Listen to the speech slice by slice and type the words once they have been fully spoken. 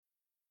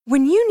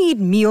When you need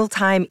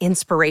mealtime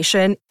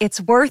inspiration,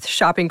 it's worth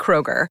shopping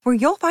Kroger, where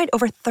you'll find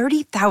over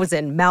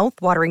 30,000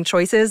 mouth-watering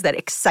choices that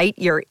excite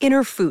your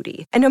inner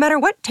foodie. And no matter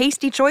what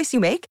tasty choice you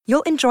make,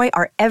 you'll enjoy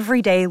our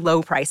everyday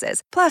low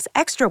prices, plus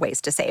extra ways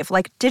to save,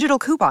 like digital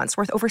coupons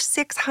worth over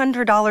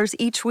 $600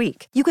 each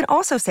week. You can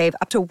also save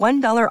up to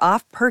 $1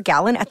 off per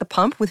gallon at the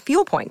pump with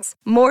fuel points.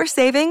 More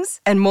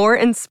savings and more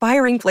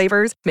inspiring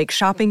flavors make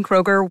shopping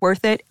Kroger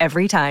worth it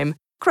every time.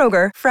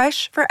 Kroger,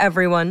 fresh for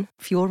everyone.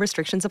 Fuel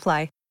restrictions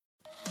apply.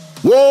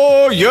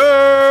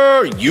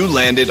 Warrior! You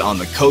landed on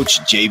the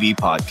Coach JV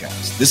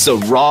podcast. This is a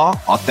raw,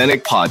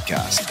 authentic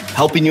podcast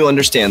helping you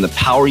understand the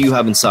power you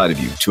have inside of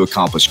you to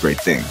accomplish great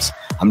things.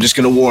 I'm just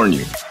going to warn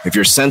you, if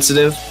you're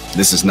sensitive,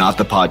 this is not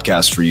the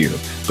podcast for you.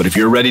 But if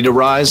you're ready to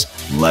rise,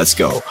 let's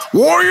go.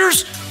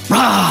 Warriors,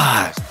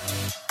 rise!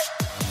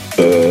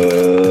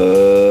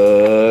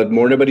 Good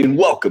morning, everybody, and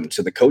welcome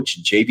to the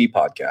Coach JV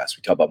podcast.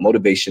 We talk about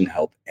motivation,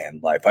 health,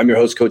 and life. I'm your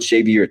host, Coach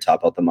JV, your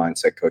top health and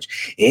mindset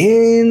coach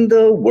in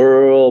the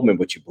world.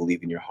 Remember, what you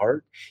believe in your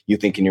heart, you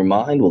think in your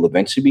mind, will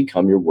eventually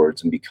become your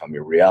words and become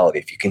your reality.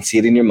 If you can see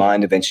it in your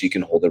mind, eventually you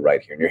can hold it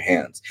right here in your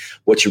hands.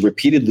 What you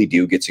repeatedly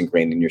do gets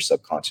ingrained in your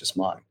subconscious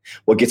mind.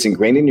 What gets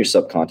ingrained in your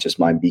subconscious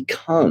mind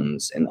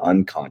becomes an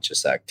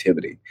unconscious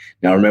activity.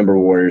 Now, remember,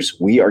 warriors,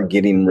 we are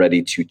getting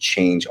ready to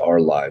change our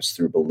lives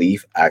through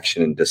belief,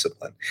 action, and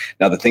discipline.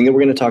 Now, the thing that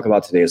we're going to talk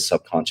about today is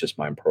subconscious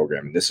mind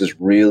programming. This is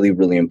really,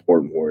 really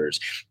important, warriors.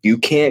 You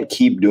can't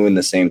keep doing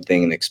the same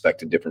thing and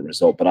expect a different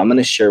result, but I'm going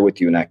to share with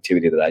you an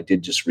activity that I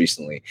did just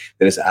recently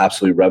that has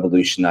absolutely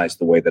revolutionized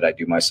the way that I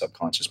do my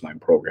subconscious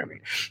mind programming.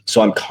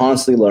 So I'm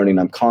constantly learning,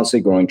 I'm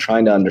constantly growing,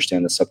 trying to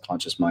understand the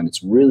subconscious mind.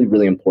 It's really,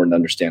 really important to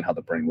understand how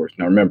the brain works.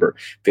 Now, remember,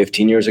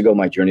 15 years ago,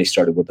 my journey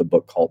started with a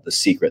book called The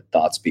Secret: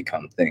 Thoughts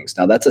Become Things.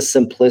 Now, that's a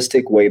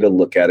simplistic way to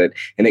look at it,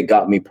 and it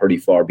got me pretty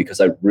far because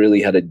I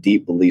really had a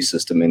deep belief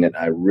system in it.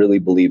 I really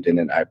believed in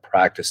it. I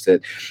practiced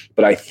it,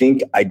 but I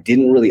think I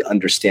didn't really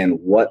understand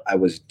what I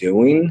was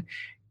doing.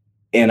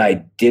 And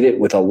I did it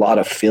with a lot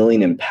of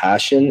feeling and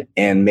passion.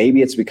 And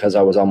maybe it's because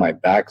I was on my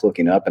back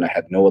looking up and I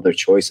had no other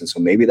choice. And so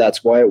maybe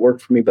that's why it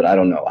worked for me, but I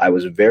don't know. I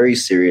was very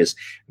serious,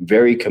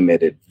 very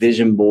committed.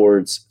 Vision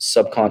boards,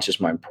 subconscious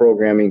mind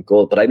programming,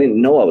 goal, but I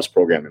didn't know I was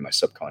programming my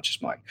subconscious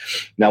mind.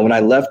 Now, when I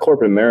left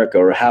corporate America,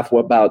 or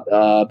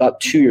about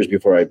 2 years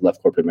before I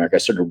left corporate America, I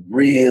started to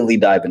really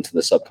dive into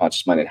the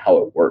subconscious mind and how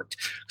it worked,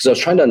 because I was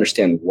trying to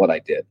understand what I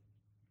did.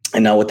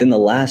 And now within the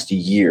last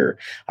year,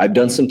 I've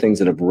done some things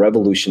that have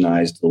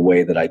revolutionized the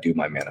way that I do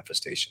my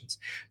manifestations.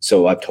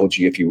 So I've told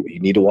you, if you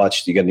need to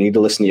watch, you're going to need to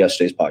listen to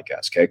yesterday's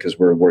podcast, okay? Because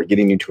we're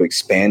getting you to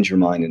expand your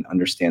mind and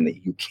understand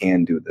that you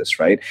can do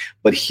this, right?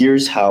 But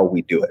here's how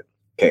we do it,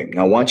 okay?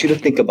 Now I want you to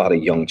think about a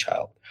young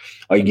child.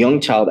 A young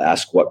child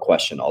asks what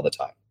question all the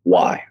time?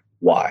 Why?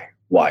 Why?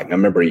 Why? Now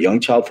remember, a young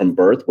child from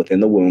birth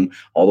within the womb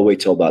all the way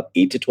till about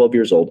 8 to 12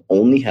 years old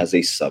only has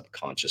a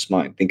subconscious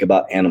mind. Think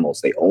about animals.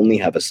 They only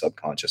have a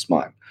subconscious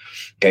mind.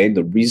 Okay.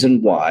 The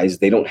reason why is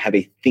they don't have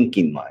a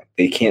thinking mind.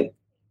 They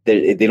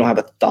don't have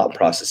a thought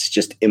process. It's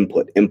just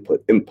input,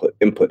 input, input,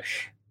 input.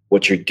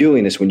 What you're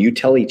doing is when you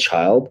tell a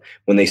child,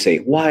 when they say,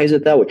 why is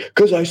it that way?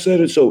 Because I said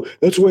it so.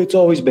 That's the way it's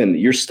always been.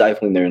 You're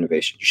stifling their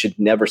innovation. You should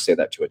never say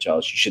that to a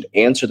child. You should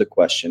answer the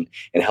question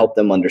and help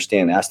them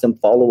understand. Ask them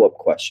follow-up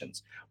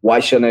questions.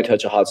 Why shouldn't I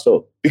touch a hot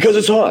stove? Because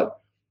it's hot.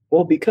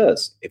 Well,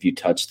 because if you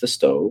touch the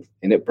stove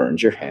and it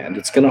burns your hand,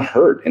 it's going to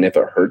hurt. And if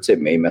it hurts, it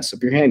may mess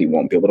up your hand. You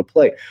won't be able to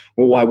play.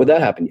 Well, why would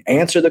that happen?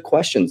 Answer the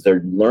questions.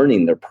 They're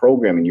learning, they're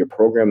programming, you're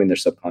programming their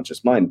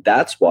subconscious mind.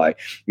 That's why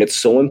it's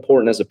so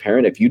important as a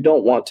parent. If you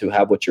don't want to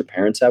have what your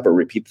parents have or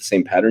repeat the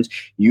same patterns,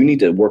 you need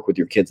to work with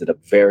your kids at a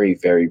very,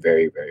 very,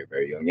 very, very,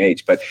 very young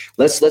age. But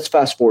let's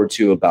fast forward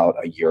to about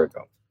a year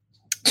ago.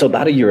 So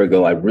about a year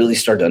ago, I really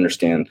started to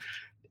understand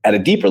at a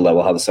deeper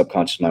level how the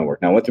subconscious mind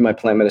works. Now, I went through my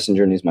plant medicine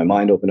journeys. My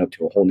mind opened up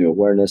to a whole new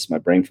awareness. My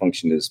brain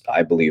function is,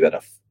 I believe,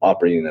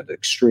 operating at an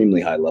extremely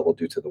high level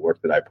due to the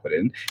work that I put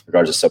in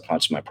regards to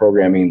subconscious mind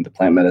programming, the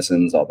plant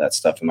medicines, all that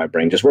stuff in my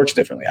brain just works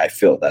differently. I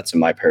feel that's in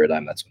my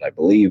paradigm. That's what I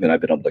believe. And I've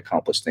been able to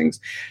accomplish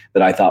things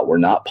that I thought were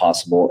not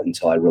possible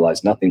until I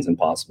realized nothing's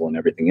impossible and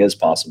everything is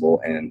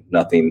possible, and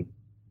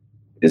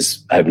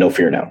I have no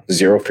fear now.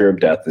 Zero fear of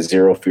death,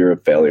 zero fear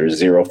of failure,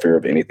 zero fear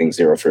of anything,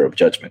 zero fear of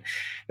judgment.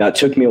 Now, it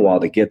took me a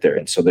while to get there.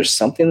 And so there's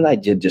something that I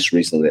did just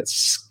recently that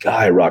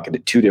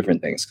skyrocketed, two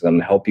different things, because I'm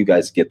going to help you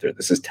guys get there.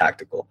 This is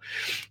tactical.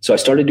 So I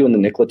started doing the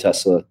Nikola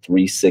Tesla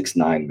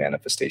 369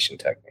 manifestation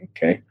technique,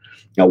 okay?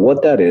 Now,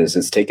 what that is,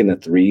 it's taking the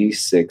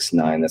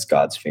 369, that's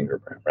God's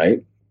fingerprint,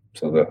 right?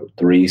 So the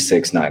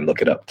 369,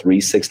 look it up,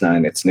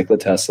 369, it's Nikola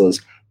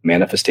Tesla's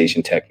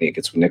manifestation technique.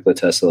 It's when Nikola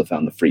Tesla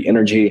found the free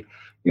energy.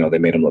 They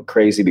made him look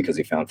crazy because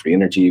he found free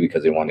energy,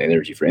 because they wanted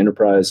energy for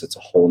enterprise. It's a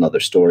whole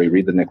nother story.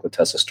 Read the Nikola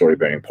Tesla story,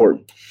 very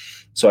important.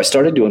 So I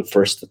started doing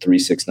first the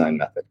 369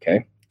 method,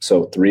 okay?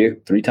 So three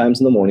times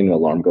in the morning, the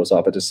alarm goes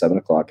off at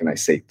 7:00, and I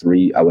say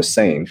three. I was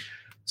saying,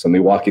 so let me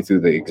walk you through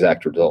the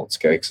exact results,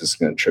 okay? Because it's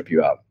going to trip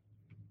you out.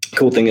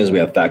 Cool thing is we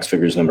have facts,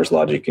 figures, numbers,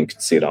 logic. You can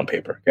see it on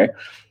paper, okay?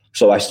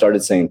 So I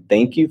started saying,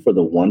 thank you for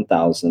the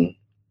 1,000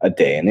 a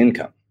day in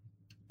income.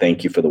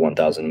 Thank you for the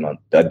 1,000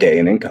 a day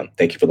in income.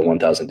 Thank you for the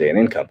 1,000 a day in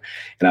income.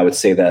 And I would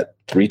say that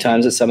 3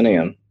 times at 7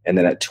 a.m. And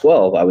then at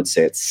 12, I would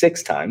say it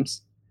 6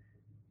 times.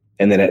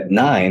 And then at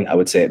 9, I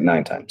would say it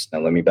 9 times. Now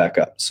let me back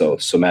up. So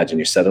imagine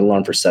you set an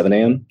alarm for 7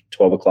 a.m.,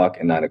 12 o'clock,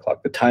 and 9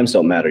 o'clock. The times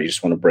don't matter. You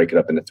just want to break it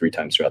up into 3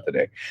 times throughout the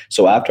day.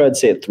 So after I'd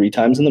say it 3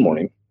 times in the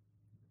morning,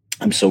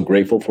 I'm so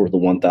grateful for the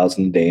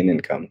 1,000 a day in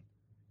income.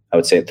 I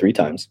would say it 3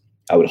 times.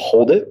 I would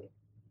hold it,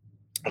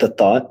 the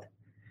thought,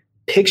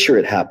 picture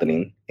it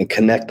happening, and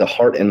connect the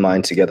heart and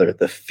mind together,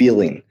 the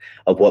feeling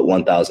of what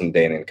 1,000 a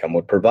day in income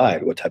would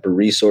provide, what type of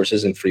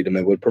resources and freedom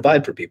it would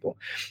provide for people.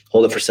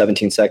 Hold it for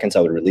 17 seconds.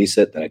 I would release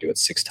it. Then I do it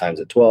 6 times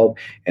at 12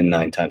 and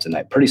 9 times at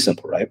night. Pretty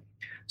simple, right?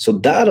 So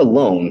that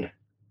alone,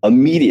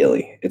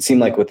 immediately, it seemed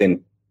like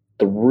within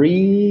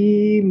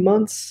 3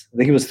 months, I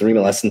think it was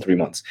less than 3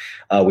 months,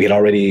 we had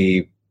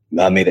already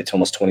made it to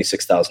almost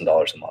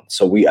 $26,000 a month.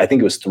 So I think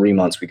it was 3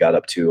 months, we got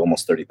up to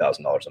almost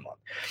 $30,000 a month.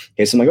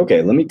 Okay, so I'm like,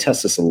 okay, let me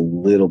test this a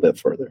little bit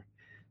further.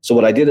 So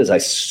what I did is I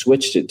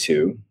switched it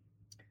to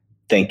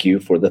thank you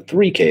for the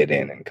 3K a day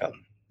in income.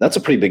 That's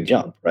a pretty big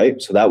jump, right?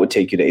 So that would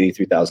take you to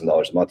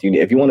 $83,000 a month.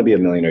 If you want to be a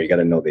millionaire, you got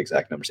to know the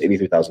exact numbers.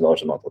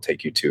 $83,000 a month will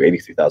take you to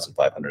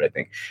 $83,500, I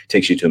think,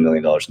 takes you to $1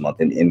 million a month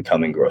in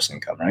income and gross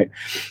income, right?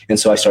 And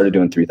so I started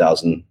doing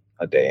 3,000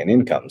 a day in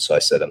income. So I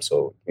said,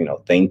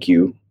 thank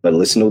you. But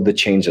listen to the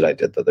change that I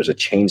did, though. There's a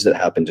change that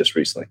happened just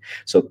recently.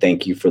 So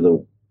thank you for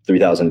the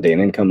 3,000 a day in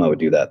income. I would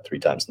do that 3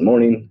 times in the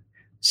morning,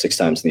 6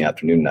 times in the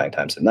afternoon, 9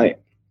 times at night.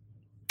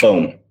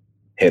 Boom,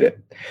 hit it.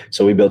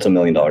 So we built $1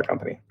 million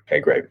company. Okay,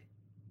 great.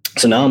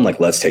 So now I'm like,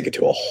 let's take it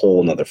to a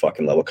whole nother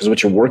fucking level. Because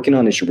what you're working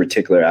on is your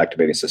reticular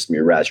activating system,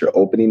 your RAS. You're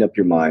opening up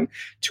your mind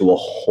to a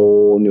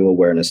whole new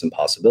awareness and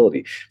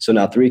possibility. So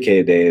now 3K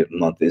a day a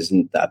month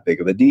isn't that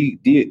big of a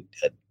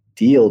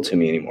deal to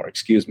me anymore.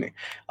 Excuse me.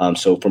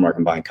 So from our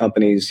combined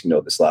companies,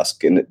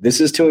 this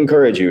is to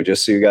encourage you,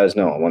 just so you guys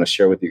know. I want to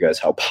share with you guys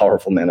how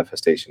powerful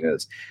manifestation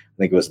is. I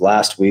think it was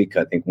last week.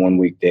 I think one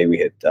weekday we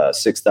hit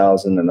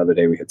 6,000, another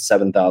day we hit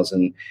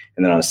 7,000,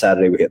 and then on a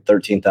Saturday we hit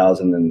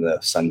 13,000, and on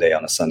a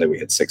Sunday we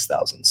hit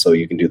 6,000. So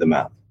you can do the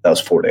math. That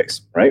was 4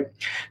 days, right?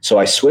 So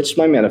I switched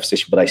my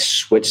manifestation, but I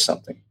switched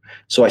something.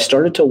 So I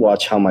started to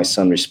watch how my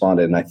son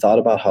responded, and I thought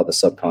about how the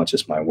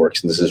subconscious mind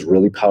works. And this is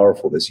really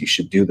powerful. You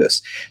should do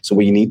this. So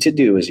what you need to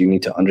do is you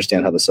need to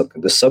understand how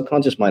the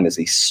subconscious mind is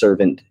a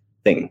servant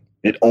thing.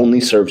 It only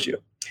serves you.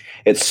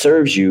 It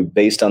serves you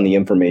based on the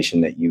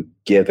information that you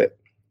give it.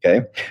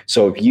 Okay.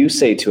 So if you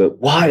say to it,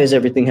 why does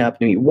everything happen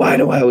to me? Why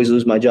do I always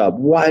lose my job?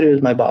 Why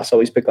does my boss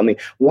always pick on me?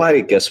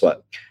 Guess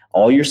what?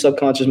 All your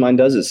subconscious mind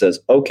does is says,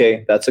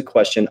 okay, that's a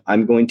question.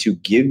 I'm going to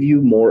give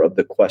you more of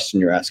the question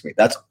you're asking me.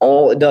 That's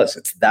all it does.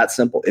 It's that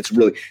simple.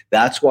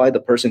 That's why the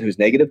person who's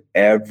negative,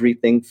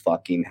 everything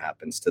fucking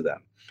happens to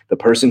them. The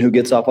person who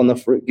gets cut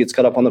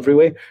off on the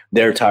freeway,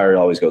 their tire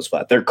always goes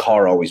flat. Their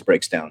car always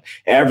breaks down.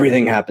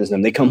 Everything happens to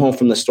them. They come home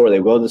from the store. They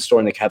go to the store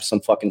and they have some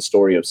fucking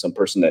story of some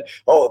person that,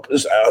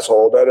 this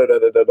asshole, da da da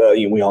da da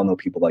da. We all know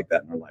people like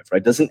that in our life,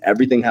 right? Doesn't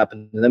everything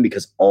happen to them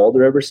because all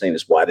they're ever saying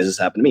is, why does this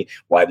happen to me?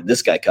 Why did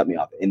this guy cut me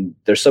off? And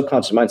their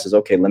subconscious mind says,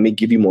 okay, let me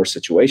give you more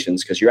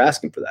situations because you're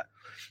asking for that.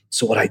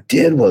 So what I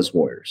did was,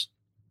 warriors,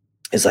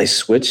 is I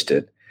switched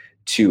it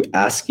to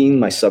asking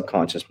my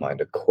subconscious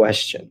mind a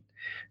question.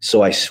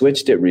 So I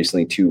switched it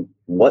recently to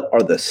what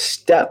are the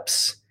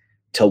steps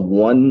to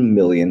 1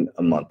 million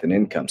a month in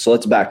income? So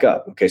let's back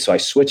up. Okay. So I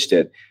switched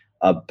it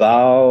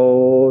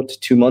about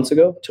 2 months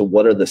ago to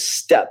what are the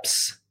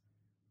steps?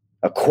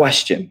 A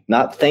question,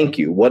 not thank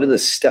you. What are the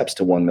steps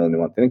to 1 million a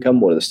month income?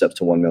 What are the steps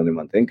to 1 million a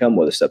month income?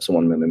 What are the steps to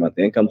 1 million a month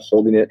income?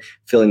 Holding it,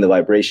 feeling the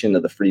vibration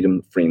of the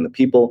freedom, freeing the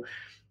people.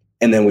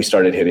 And then we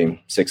started hitting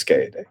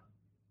 6K a day,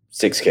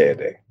 6K a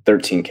day,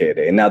 13K a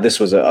day. And now this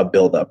was a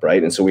buildup,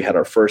 right? And so we had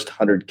our first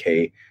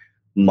 100K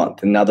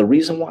month. And now the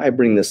reason why I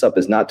bring this up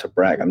is not to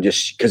brag. I'm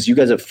just, because you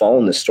guys have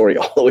followed the story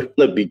all the way from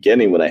the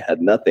beginning when I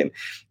had nothing.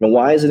 And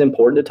why is it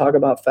important to talk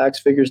about facts,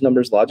 figures,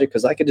 numbers, logic?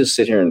 Because I could just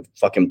sit here and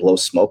fucking blow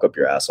smoke up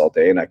your ass all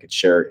day and I could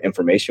share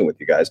information with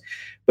you guys.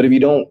 But if you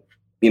don't,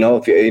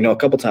 a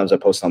couple times I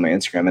posted on my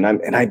Instagram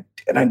and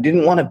I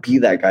didn't want to be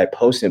that guy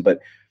posting it,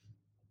 but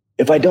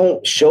if I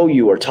don't show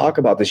you or talk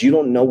about this, you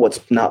don't know what's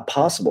not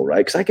possible, right?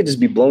 Because I could just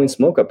be blowing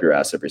smoke up your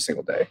ass every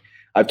single day.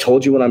 I've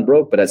told you when I'm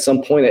broke, but at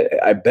some point,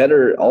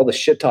 all the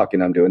shit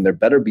talking I'm doing, there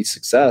better be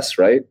success,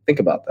 right? Think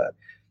about that.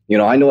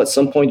 I know at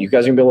some point you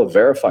guys are going to be able to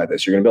verify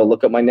this. You're going to be able to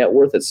look up my net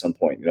worth at some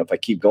point. If I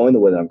keep going the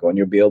way that I'm going,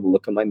 you'll be able to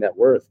look at my net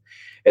worth.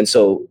 And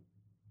so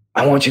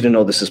I want you to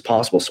know this is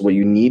possible. So what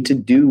you need to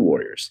do,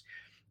 warriors,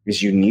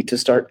 is you need to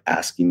start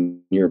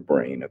asking your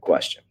brain a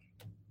question.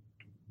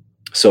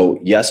 So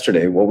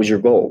yesterday, what was your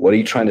goal? What are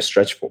you trying to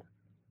stretch for?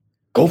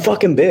 Go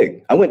fucking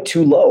big. I went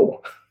too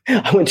low.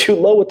 I went too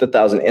low with the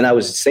 1,000 and I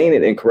was saying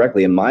it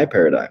incorrectly in my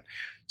paradigm.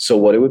 So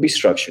what it would be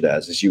structured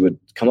as is you would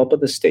come up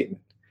with a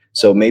statement.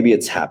 So maybe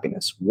it's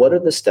happiness. What are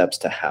the steps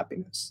to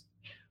happiness?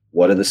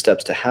 What are the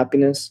steps to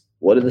happiness?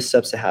 What are the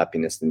steps to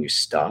happiness? Then you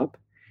stop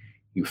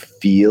You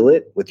feel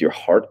it with your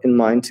heart and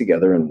mind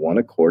together in one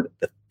accord.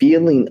 The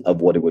feeling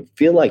of what it would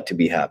feel like to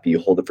be happy. You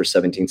hold it for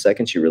 17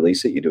 seconds. You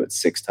release it. You do it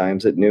 6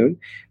 times at noon,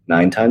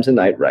 9 times at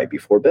night, right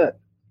before bed.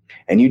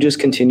 And you just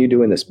continue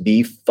doing this.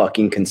 Be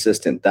fucking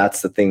consistent.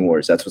 That's the thing,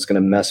 Warriors. That's what's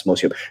going to mess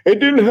most of you up. It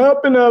didn't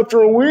happen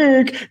after a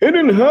week. It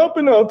didn't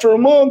happen after a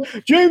month.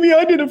 JV,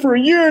 I did it for a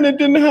year and it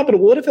didn't happen.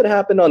 What if it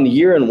happened on the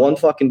year and one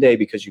fucking day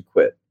because you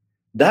quit?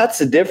 That's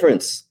the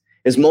difference,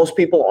 is most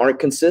people aren't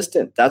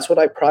consistent. That's what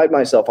I pride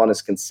myself on,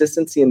 is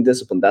consistency and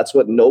discipline. That's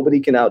what nobody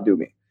can outdo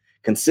me.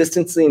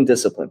 Consistency and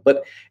discipline.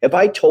 But if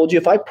I told you,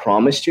 if I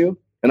promised you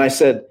and I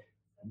said,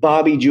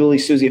 Bobby, Julie,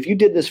 Susie, if you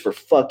did this for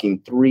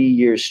fucking 3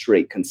 years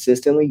straight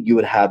consistently, you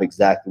would have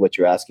exactly what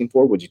you're asking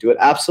for. Would you do it?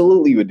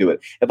 Absolutely, you would do it.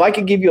 If I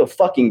could give you a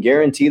fucking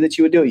guarantee that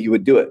you would do it, you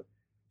would do it.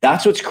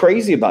 That's what's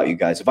crazy about you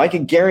guys. If I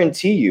could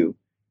guarantee you,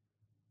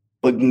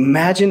 but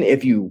imagine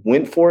if you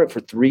went for it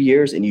for 3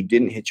 years and you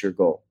didn't hit your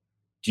goal.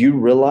 Do you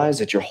realize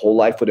that your whole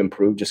life would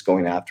improve just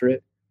going after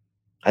it?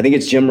 I think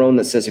it's Jim Rohn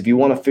that says, if you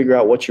want to figure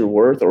out what you're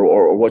worth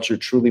or what you're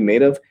truly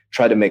made of,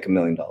 try to make $1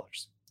 million.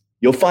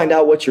 You'll find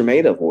out what you're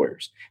made of,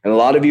 Warriors. And a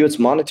lot of you, it's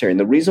monetary. And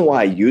the reason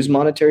why I use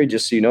monetary,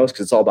 just so you know, is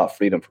because it's all about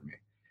freedom for me.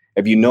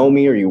 If you know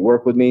me or you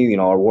work with me,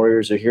 our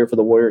Warriors are here for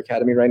the Warrior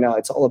Academy right now.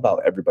 It's all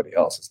about everybody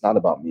else. It's not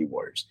about me,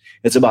 Warriors.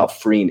 It's about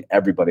freeing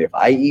everybody. If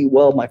I eat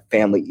well, my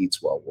family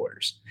eats well,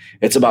 Warriors.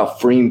 It's about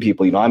freeing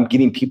people. I'm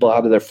getting people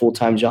out of their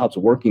full-time jobs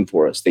working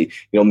for us. They,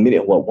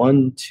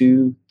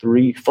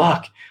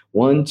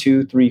 1, 2,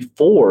 3,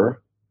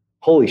 4.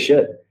 Holy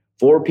shit.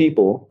 4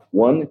 people.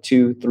 1,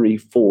 2, 3,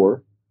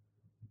 4.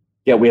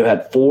 Yeah, we have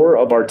had 4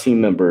 of our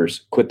team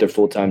members quit their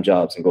full-time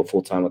jobs and go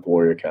full-time with the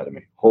Warrior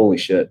Academy. Holy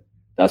shit.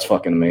 That's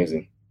fucking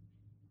amazing.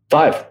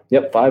 5.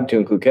 Yep, 5 to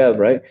include Kev,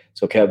 right?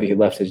 So Kev, he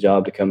left his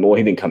job to come. Well,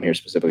 he didn't come here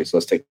specifically, so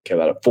let's take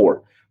Kev out of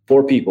 4.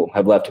 4 people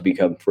have left to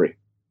become free.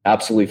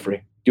 Absolutely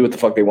free. Do what the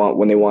fuck they want,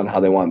 when they want,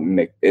 how they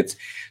want.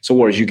 So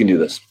Warriors, you can do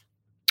this.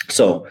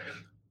 So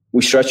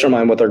we stretched our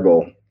mind with our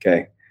goal,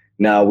 okay?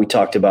 Now we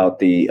talked about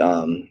the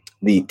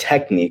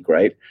technique,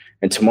 right?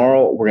 And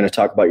tomorrow we're going to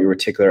talk about your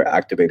reticular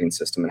activating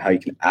system and how you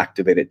can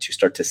activate it to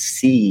start to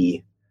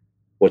see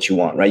what you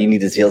want, right? You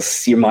need to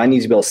see, your mind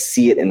needs to be able to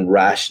see it and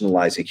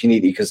rationalize it.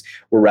 Because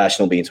we're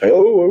rational beings, right?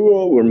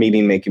 We're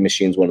meaning-making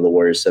machines. One of the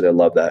Warriors said, I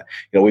love that.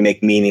 We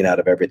make meaning out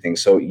of everything.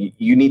 So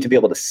you need to be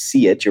able to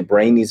see it. Your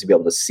brain needs to be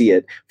able to see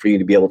it for you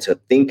to be able to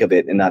think of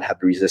it and not have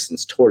the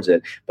resistance towards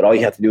it. But all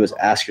you have to do is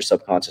ask your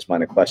subconscious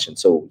mind a question.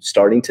 So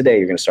starting today,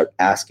 you're going to start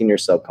asking your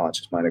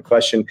subconscious mind a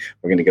question.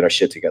 We're going to get our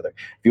shit together.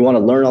 If you want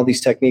to learn all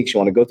these techniques, you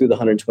want to go through the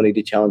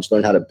 120-day challenge,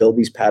 learn how to build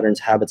these patterns,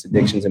 habits,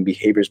 addictions, and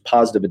behaviors,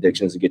 positive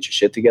addictions, to get your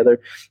shit together,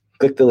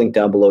 click the link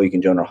down below. You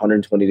can join our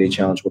 120-day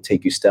challenge. We'll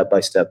take you step by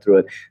step through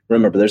it.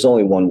 Remember, there's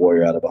only one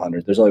warrior out of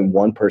 100. There's only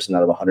one person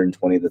out of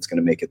 120 that's going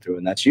to make it through,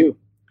 and that's you.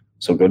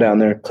 So go down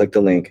there, click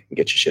the link, and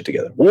get your shit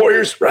together.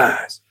 Warriors,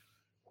 rise.